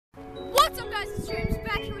James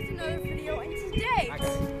back here with another video, and today, No one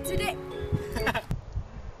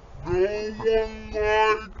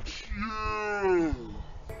likes you.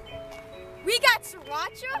 we got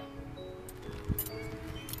sriracha,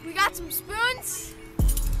 we got some spoons,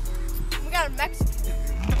 we got a Mexican.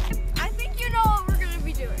 I think you know what we're gonna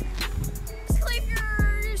be doing. Basically, if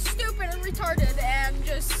you're stupid and retarded and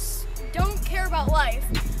just don't care about life,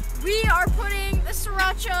 we are putting the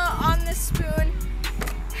sriracha on this spoon.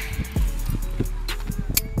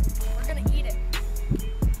 We're gonna eat it.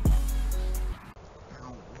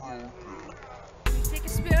 Take a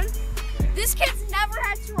spoon. This kid's never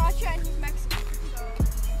had sriracha and he's Mexican.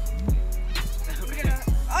 So we're gonna.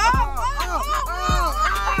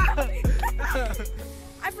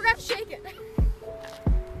 I forgot to shake it.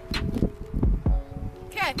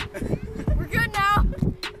 Okay, we're good now.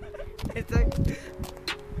 It's like.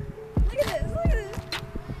 Look at this. Look at this.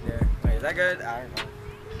 There. Wait, is that good? I don't know.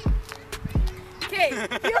 Okay,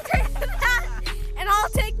 you'll take that, and I'll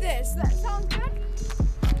take this. That sounds good?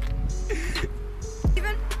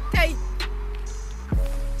 Even? Okay.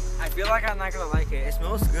 I feel like I'm not gonna like it. It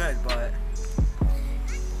smells good, but.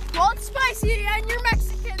 Well, it's spicy, and you're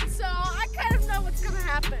Mexican, so I kind of know what's gonna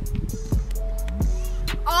happen.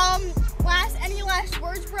 Any last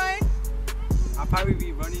words, Brian? I'll probably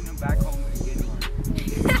be running him back home and getting one.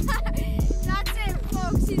 That's it,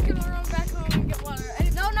 folks. He's gonna run back home and get water.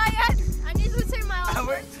 No, not yet. I need to say my last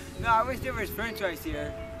words. No, I wish there was French fries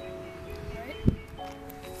here. Right?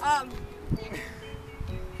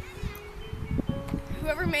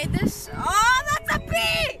 Whoever made this. Oh, that's a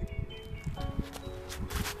bee!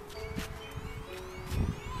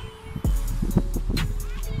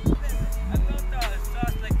 I felt the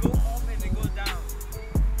sauce like go up and then go down.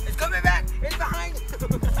 It's coming back! It's behind! 3, 2,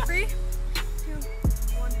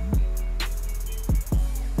 1.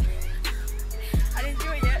 I didn't do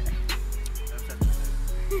it yet.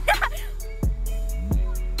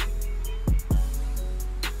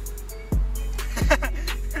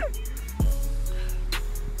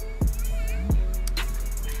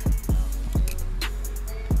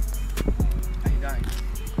 How you dying?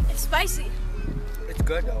 It's spicy. It's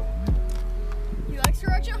good though. You like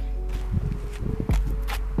sriracha?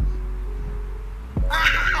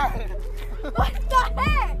 What the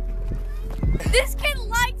heck? This kid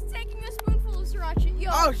likes taking a spoonful of sriracha. Yo.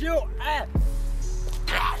 Oh shoot! I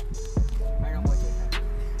don't want that.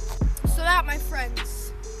 So that, my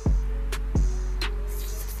friends,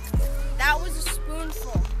 that was a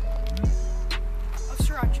spoonful of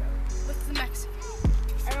sriracha with the Mexican.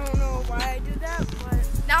 I don't know why I did that, but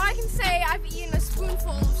now I can say I've eaten a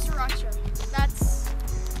spoonful of sriracha. That's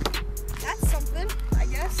something, I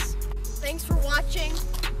guess. Thanks for watching.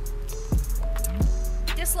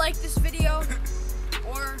 Dislike this video,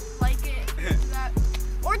 or like it, that,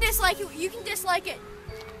 or dislike it. You can dislike it,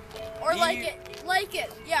 or like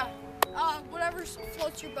it, yeah. Whatever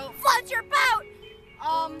floats your boat. Floats your boat!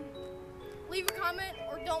 Leave a comment,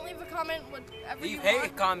 or don't leave a comment, whatever you want. Leave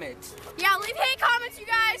hate comments. Yeah, leave hate comments, you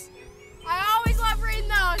guys. I always love reading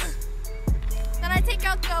those. Then I take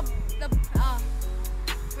out the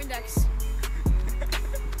index.